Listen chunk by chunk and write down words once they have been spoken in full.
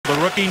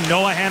rookie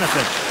Noah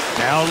Hannafin.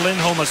 Now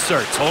Lindholm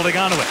asserts, holding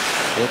onto it.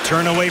 Will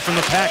turn away from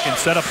the pack and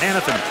set up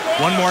Hannafin.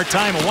 One more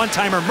time, a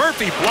one-timer.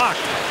 Murphy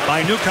blocked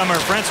by newcomer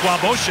Francois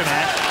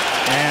Beauchemin.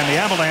 And the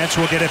Avalanche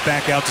will get it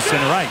back out to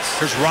center ice.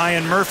 There's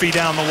Ryan Murphy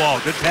down the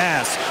wall. Good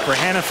pass for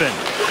Hannafin.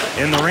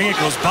 In the ring it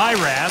goes by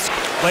Rask.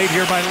 Played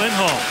here by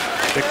Lindholm.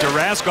 Victor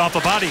Rask off the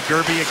body.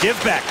 Gerby a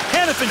give back.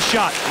 Hannafin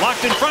shot.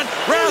 Locked in front.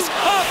 Rask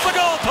off the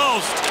goal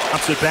post.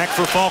 Ups it back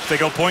for Falk. They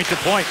go point to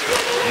point.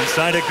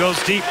 Inside it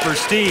goes deep for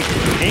Steve.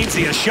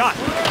 Hainsey a shot.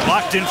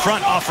 Blocked in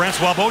front off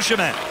Francois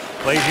Beauchemin.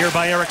 Played here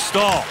by Eric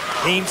Stahl.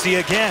 Hainsey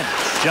again.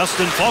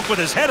 Justin Falk with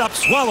his head up,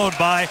 swallowed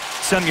by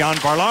Semyon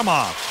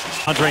Varlamov.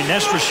 Andre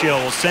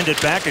Nestrashil will send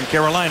it back, and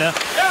Carolina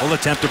will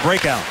attempt a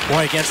breakout.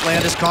 Boy, against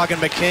Landeskog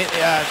and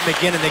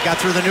McKinnon, they got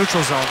through the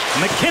neutral zone.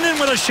 McKinnon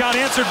with a shot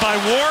answered by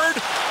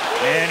Ward,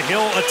 and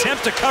he'll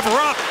attempt to cover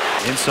up.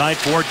 Inside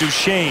for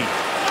Duchesne.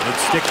 Good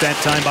stick that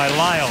time by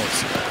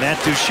Lyles. Matt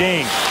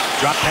Duchesne.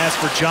 Drop pass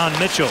for John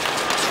Mitchell.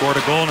 Scored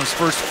a goal in his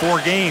first 4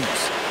 games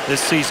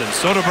this season.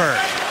 Soderberg.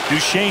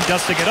 Duchesne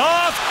dusting it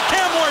off.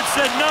 Cam Ward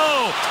said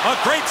no. A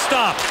great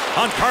stop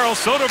on Carl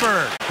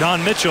Soderberg.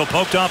 Don Mitchell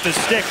poked off his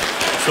stick.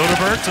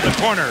 Soderberg to the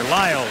corner.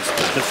 Lyles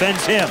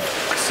defends him.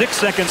 6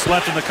 seconds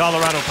left in the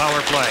Colorado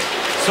power play.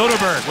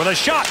 Soderberg with a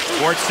shot.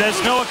 Ward says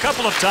no a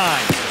couple of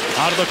times.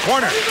 Out of the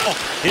corner. Oh,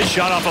 his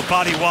shot off a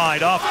body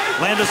wide off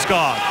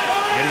Landeskog.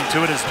 Getting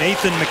to it is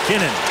Nathan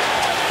McKinnon.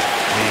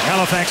 The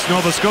Halifax,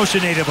 Nova Scotia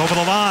native over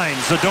the line.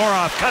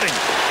 Zadorov cutting.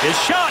 His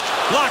shot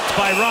blocked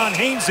by Ron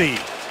Hainsey.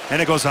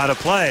 And it goes out of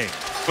play.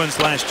 Wins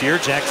last year.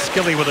 Jack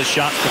Skilly with a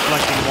shot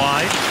deflecting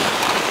wide.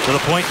 To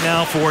the point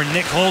now for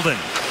Nick Holden.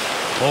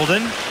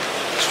 Holden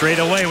straight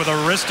away with a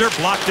wrister.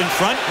 Blocked in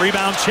front.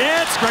 Rebound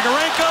chance.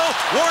 Grigorenko.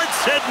 Ward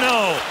said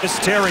no. It's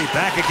Terry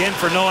back again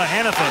for Noah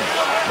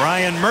Hannafin.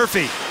 Ryan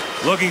Murphy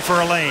looking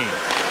for a lane.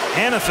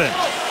 Hannafin.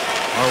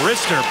 A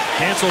wrister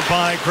canceled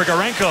by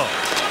Grigorenko.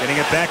 Getting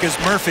it back is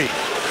Murphy.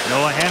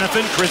 Noah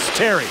Hannafin. Chris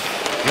Terry.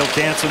 He'll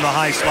dance in the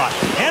high slot.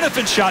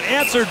 Hannafin shot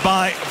answered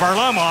by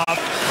Varlamov.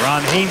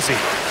 Ron Hainsey.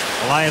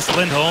 Elias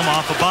Lindholm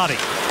off a body.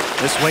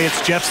 This way it's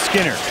Jeff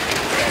Skinner.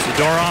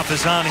 Zadorov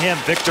is on him.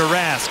 Victor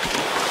Rask.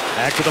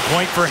 Back to the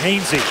point for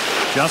Hainsey.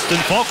 Justin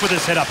Falk with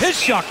his head up. His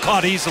shot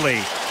caught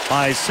easily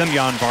by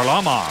Semyon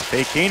Varlamov.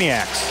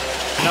 Acaniacs.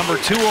 Number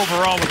 2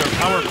 overall with their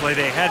power play.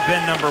 They had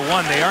been number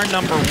 1. They are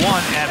number 1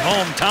 at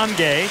home.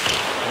 Tangay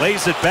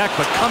lays it back,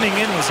 but coming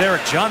in was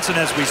Eric Johnson,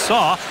 as we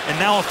saw, and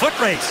now a foot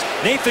race.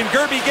 Nathan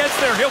Gerby gets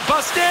there. He'll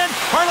bust in.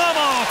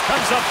 Varlamov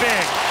comes up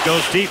big.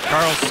 Goes deep.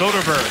 Carl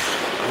Soderberg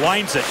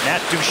winds it.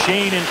 Matt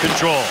Duchesne in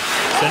control.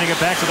 Sending it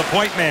back to the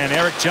point man,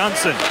 Eric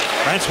Johnson.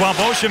 Francois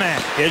Beauchemin.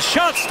 His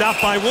shot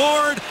stopped by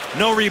Ward.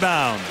 No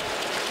rebound.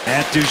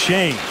 Matt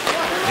Duchesne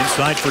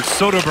inside for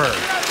Soderberg.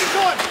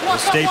 Will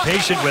stay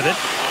patient with it.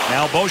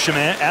 Now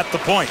Beauchemin at the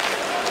point.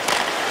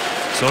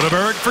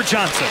 Soderberg for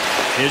Johnson.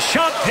 His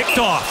shot picked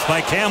off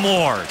by Cam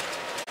Ward.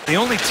 The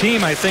only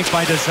team, I think,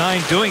 by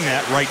design doing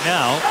that right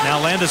now.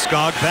 Now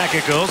Landeskog, back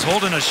it goes.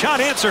 Holding a shot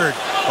answered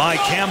by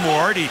Cam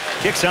Ward. He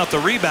kicks out the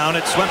rebound.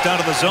 It's swept out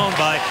of the zone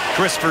by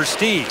Chris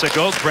Versteeg. It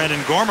goes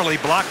Brendan Gormley,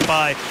 blocked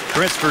by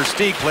Chris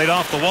Versteeg. Played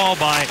off the wall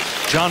by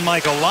John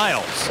Michael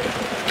Lyles.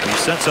 He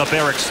sets up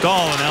Eric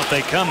Stahl, and out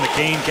they come, the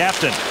Kane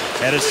captain.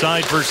 At his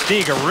side,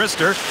 Versteeg, a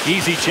wrister.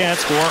 Easy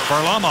chance for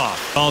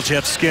Varlamov. All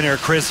Jeff Skinner,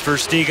 Chris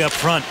Versteeg up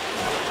front.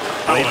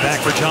 Laid back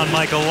for John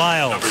Michael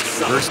Lyles.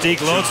 Versteeg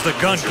loads the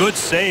gun. Good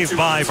save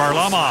by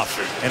Varlamov.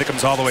 And it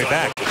comes all the way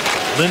back.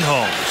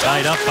 Lindholm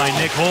tied up by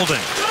Nick Holden.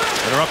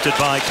 Interrupted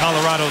by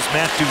Colorado's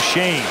Matt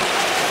Duchesne.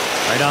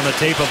 Right on the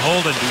tape of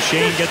Holden.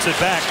 Duchesne gets it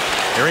back.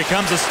 Here he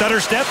comes, a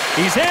stutter step.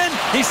 He's in.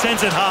 He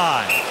sends it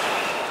high.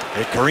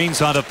 It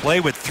careens out of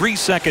play with 3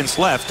 seconds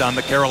left on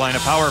the Carolina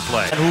power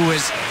play. Who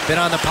has been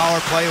on the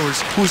power play, or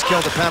who's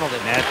killed a penalty?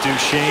 Matt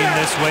Duchesne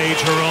this way,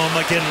 Jerome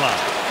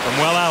McGinley. From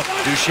well out,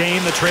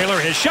 Duchesne, the trailer,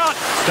 his shot,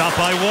 stopped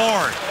by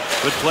Ward.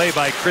 Good play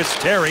by Chris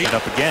Terry.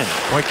 Up again.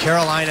 Boy,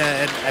 Carolina,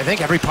 and I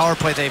think every power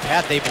play they've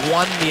had, they've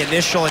won the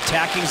initial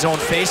attacking zone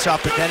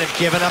faceoff, but then have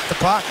given up the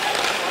puck.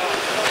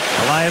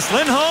 Elias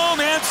Lindholm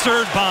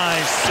answered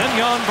by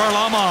Semyon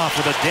Varlamov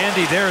with a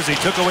dandy there as he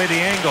took away the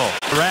angle.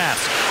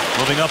 Rask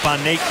moving up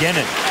on Nate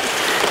Gennon.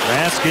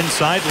 Rask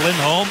inside,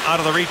 Lindholm out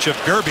of the reach of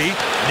Gerby.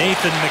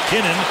 Nathan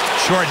McKinnon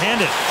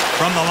shorthanded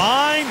from the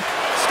line.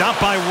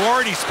 Stopped by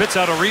Ward. He spits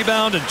out a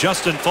rebound, and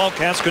Justin Falk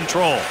has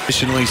control.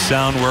 Additionally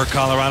sound work,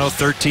 Colorado.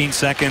 13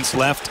 seconds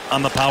left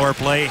on the power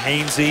play.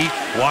 Hainsey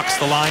walks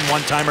the line.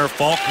 One-timer.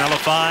 Falk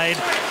nullified.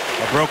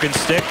 A broken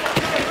stick.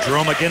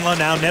 Jerome McGinley,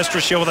 now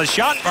Nestrashil with a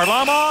shot.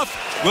 Varlamov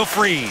will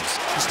freeze.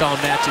 Stahl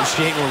and Matt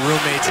Duchesne were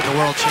roommates in the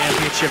World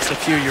Championships a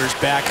few years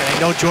back. And I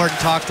know Jordan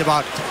talked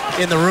about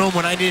in the room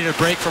when I needed a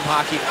break from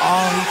hockey,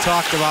 all he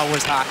talked about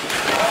was hockey.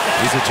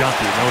 He's a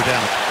junkie, no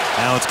doubt.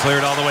 Now it's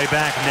cleared all the way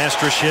back.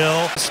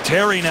 Nestrashil.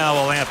 Terry now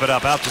will amp it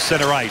up out to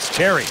center ice.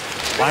 Terry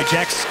by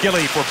Jack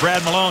Skilly for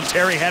Brad Malone.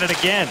 Terry had it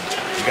again.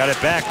 He got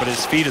it back, but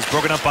his feet is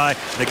broken up by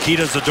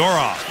Nikita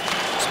Zadorov.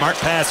 Smart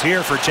pass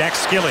here for Jack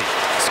Skilly.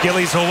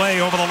 Skilly's away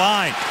over the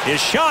line.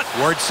 His shot.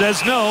 Ward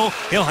says no.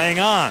 He'll hang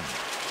on.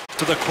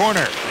 to the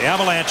corner. The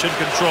Avalanche in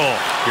control.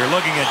 You're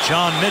looking at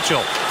John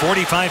Mitchell.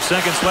 45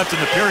 seconds left in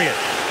the period.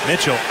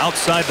 Mitchell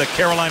outside the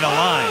Carolina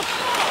line.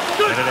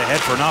 Headed ahead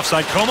for an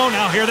offside Como.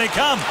 Now here they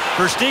come.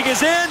 Versteeg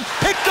is in.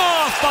 Picked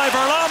off by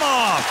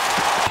Varlamov.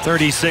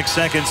 36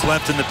 seconds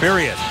left in the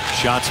period.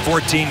 Shots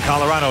 14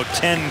 Colorado,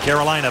 10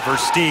 Carolina.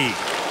 Versteeg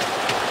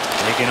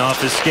taking off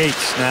his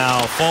skates.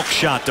 Now Falk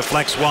shot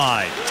deflects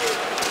wide.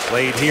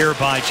 Played here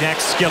by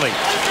Jack Skilly.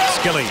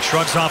 Skilly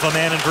shrugs off a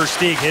man in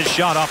Versteeg. His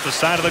shot off the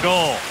side of the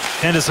goal.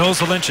 Hennis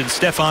Hoselinch and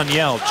Stefan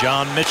Yell.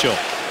 John Mitchell.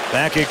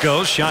 Back it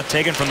goes. Shot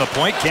taken from the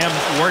point. Cam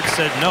Ward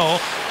said no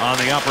on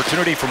the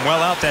opportunity from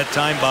well out that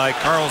time by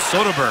Carl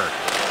Soderberg.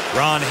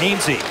 Ron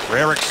Hainsey for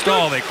Eric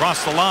Stahl. They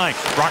cross the line.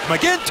 Brock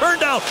McGinn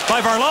turned out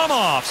by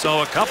Varlamov.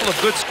 So a couple of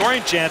good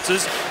scoring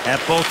chances at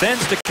both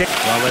ends to kick.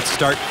 Well, let's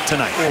start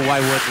tonight. Well,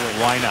 why wouldn't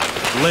we? Why not?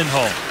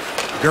 Lindholm.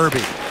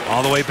 Gerby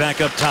all the way back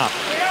up top.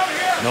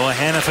 Noah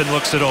Hannafin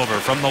looks it over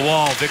from the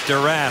wall. Victor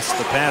Rask.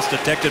 The pass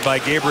detected by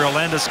Gabriel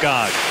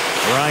Landeskog.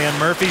 Ryan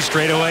Murphy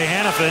straight away.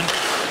 Hannafin.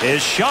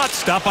 His shot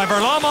stopped by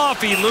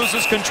Varlamov. He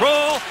loses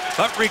control,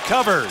 but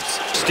recovers.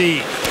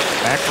 Steve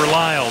back for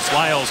Lyles.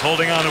 Lyles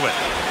holding on to it.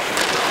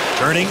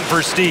 Turning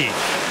for Steve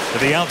to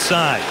the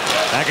outside.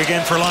 Back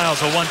again for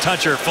Lyles. A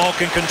one-toucher.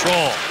 Falk in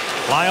control.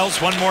 Lyles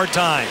one more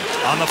time.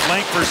 On the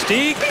flank for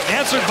Steve.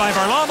 Answered by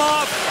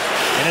Varlamov.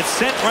 And it's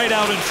sent right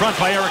out in front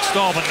by Eric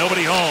Stahl, but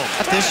nobody home.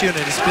 This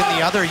unit has been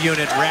the other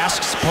unit.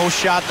 Rask's post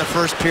shot in the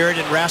first period,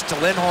 and Rask to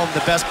Lindholm,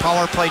 the best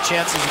power play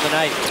chances of the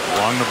night.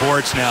 Along the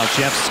boards now,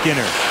 Jeff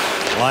Skinner.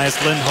 Elias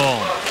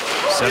Lindholm.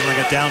 Settling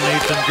it down,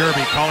 Nathan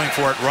Gerby calling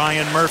for it.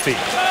 Ryan Murphy.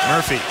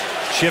 Murphy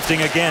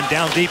shifting again,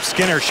 down deep.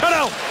 Skinner shut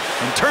out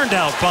and turned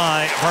out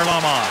by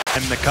Varlamov.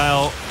 And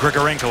Mikhail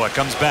Grigorenko, it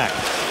comes back.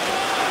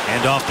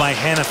 Hand off by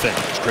Hannafin.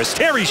 Chris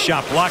Terry's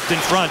shot blocked in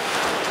front.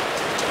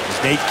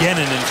 Nate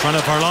Gennon in front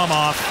of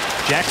Varlamov.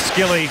 Jack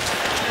Skilly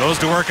goes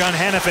to work on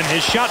Hannafin.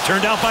 His shot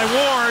turned out by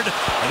Ward.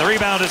 And the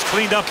rebound is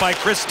cleaned up by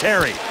Chris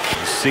Terry.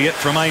 You see it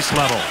from ice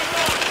level.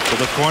 To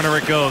the corner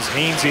it goes.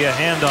 Hainsey a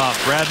handoff.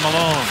 Brad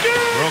Malone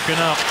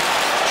broken up.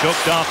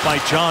 Choked off by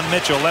John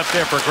Mitchell. Left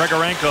there for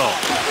Grigorenko.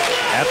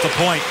 At the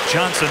point.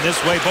 Johnson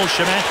this way.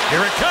 Beauchemin.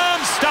 Here it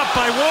comes. Stopped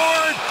by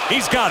Ward.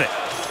 He's got it.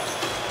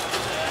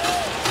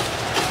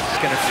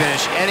 He's going to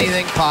finish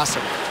anything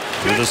possible.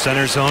 Through the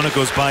center zone, it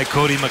goes by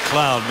Cody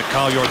McLeod.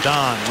 Mikhail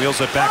Jordan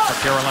wheels it back for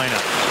Carolina.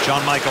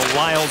 John Michael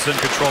Lyles in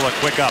control, a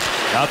quick up.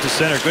 Out to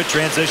center, good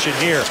transition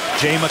here.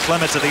 Jay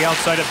McClements to the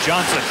outside of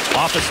Johnson.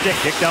 Off the stick,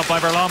 kicked out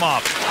by Varlamov.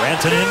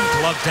 Rantanen,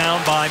 gloved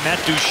down by Matt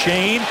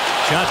Duchene.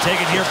 Shot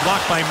taken here,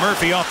 blocked by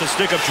Murphy off the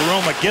stick of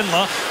Jerome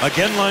McGinley.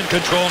 McGinley in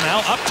control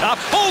now, up top.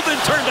 Holden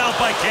turned out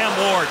by Cam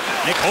Ward.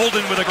 Nick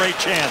Holden with a great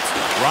chance.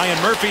 Ryan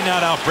Murphy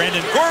not out.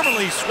 Brandon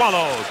Gormley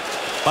swallowed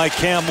by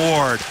Cam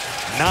Ward.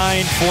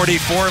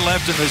 9:44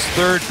 left in this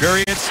third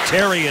period.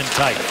 Terry in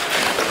tight.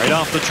 Right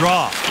off the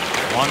draw.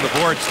 Along the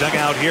boards, dug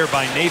out here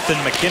by Nathan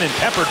McKinnon,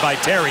 peppered by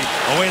Terry.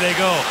 Away they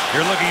go.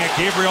 You're looking at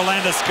Gabriel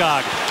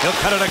Landeskog. He'll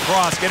cut it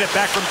across, get it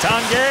back from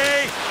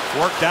Tanguay.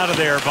 Worked out of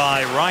there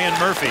by Ryan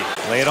Murphy.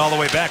 Lay it all the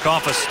way back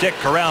off a stick,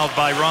 corralled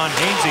by Ron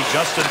Hainsey.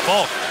 Justin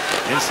Falk.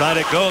 Inside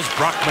it goes,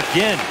 Brock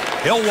McGinn.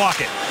 He'll walk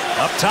it.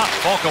 Up top,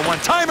 Falk a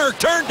one-timer,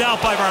 turned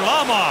out by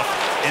Varlamov.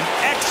 An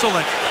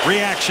excellent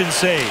reaction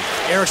save.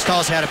 Eric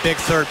Stahl's had a big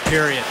third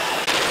period.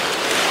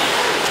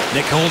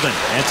 Nick Holden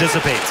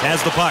anticipates,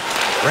 has the puck.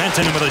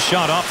 Rantanen with a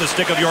shot off the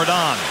stick of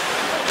Jordan.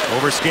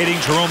 Overskating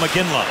Jerome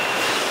McGinley.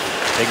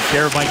 Taken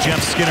care of by Jeff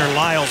Skinner.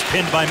 Lyles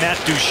pinned by Matt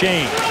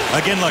Duchene.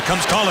 McGinley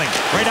comes calling.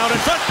 Right out in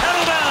front.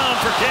 Pedal down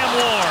for Cam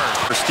Ward.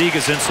 Versteeg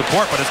is in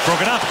support, but it's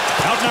broken up.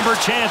 Outnumbered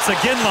chance.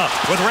 McGinley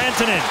with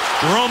Rantanen.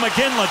 Jerome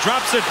McGinley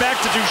drops it back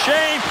to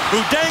Duchene,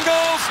 who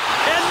dangles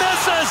and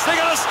misses. They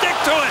got to stick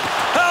to it.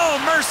 Oh,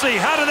 mercy.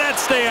 How did that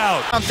stay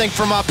out? Something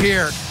from up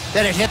here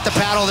that it hit the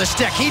paddle of the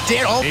stick. He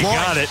did. Oh, he boy.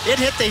 Got it. It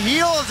hit the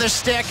heel of the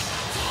stick.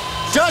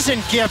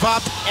 Doesn't give up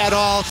at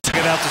all.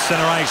 Get out to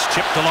center ice.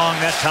 Chipped along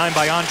that time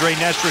by Andrei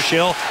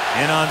Nestrashil.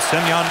 And on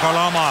Semyon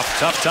Varlamov.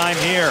 Tough time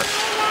here.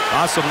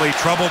 Possibly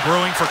trouble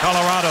brewing for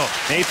Colorado.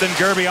 Nathan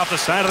Gerby off the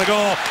side of the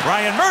goal.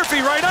 Ryan Murphy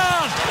right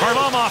on.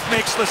 Varlamov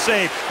makes the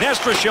save.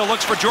 Nestrashil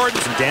looks for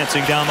Jordan.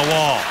 Dancing down the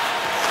wall.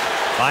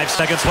 5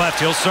 seconds left.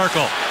 He'll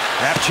circle.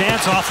 Grab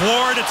chance off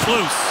Ward. It's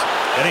loose.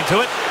 Getting to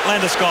it.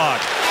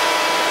 Landeskog.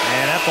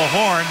 And at the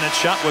horn, that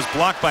shot was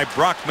blocked by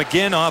Brock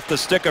McGinn off the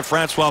stick of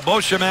Francois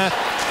Beauchemin.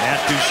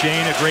 Matt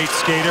Duchene, a great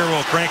skater,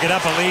 will crank it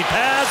up. A lead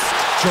pass.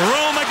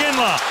 Jerome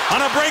McGinley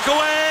on a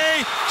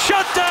breakaway.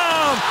 Shut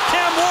down.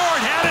 Cam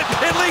Ward had it.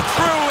 It leaked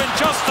through, and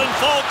Justin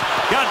Falk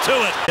got to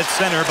it. It's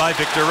center by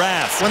Victor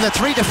Rask. When the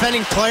three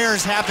defending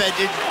players have it,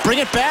 bring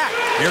it back.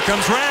 Here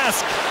comes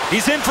Rask.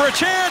 He's in for a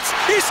chance.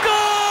 He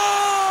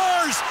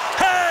scores!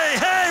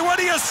 Hey, what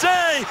do you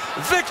say?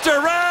 Victor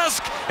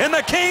Rask, and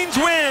the Canes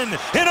win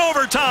in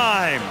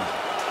overtime.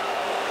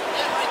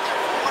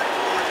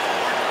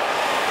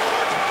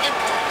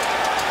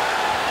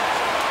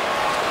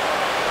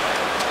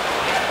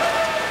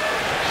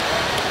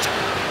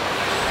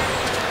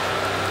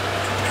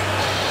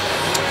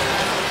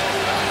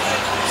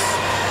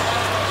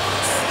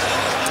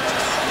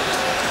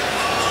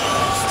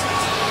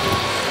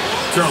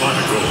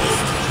 Carolina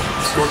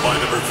goal, scored by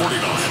number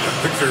 49,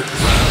 Victor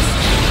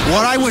Rask.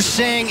 What I was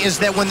saying is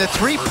that when the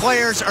three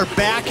players are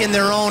back in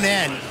their own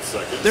end,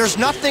 there's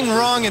nothing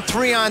wrong in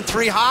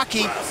 3-on-3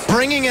 hockey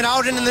bringing it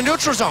out into the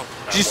neutral zone.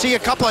 Did you see a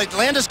couple of,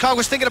 Landeskog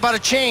was thinking about a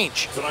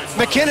change.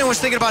 McKinnon was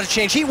thinking about a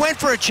change. He went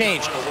for a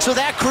change. So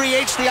that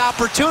creates the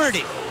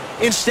opportunity.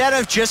 Instead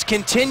of just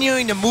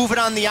continuing to move it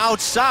on the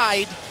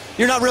outside,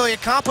 you're not really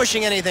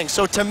accomplishing anything.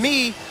 So to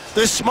me,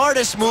 the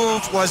smartest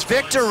move was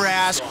Victor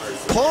Rask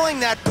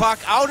pulling that puck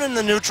out in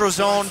the neutral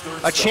zone,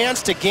 a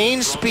chance to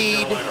gain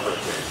speed.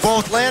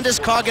 Both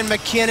Landeskog and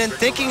McKinnon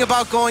thinking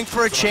about going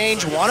for a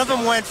change. One of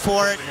them went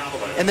for it.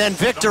 And then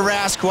Victor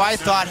Rask, who I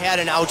thought had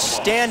an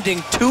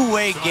outstanding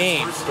two-way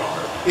game,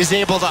 is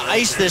able to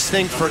ice this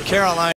thing for Carolina.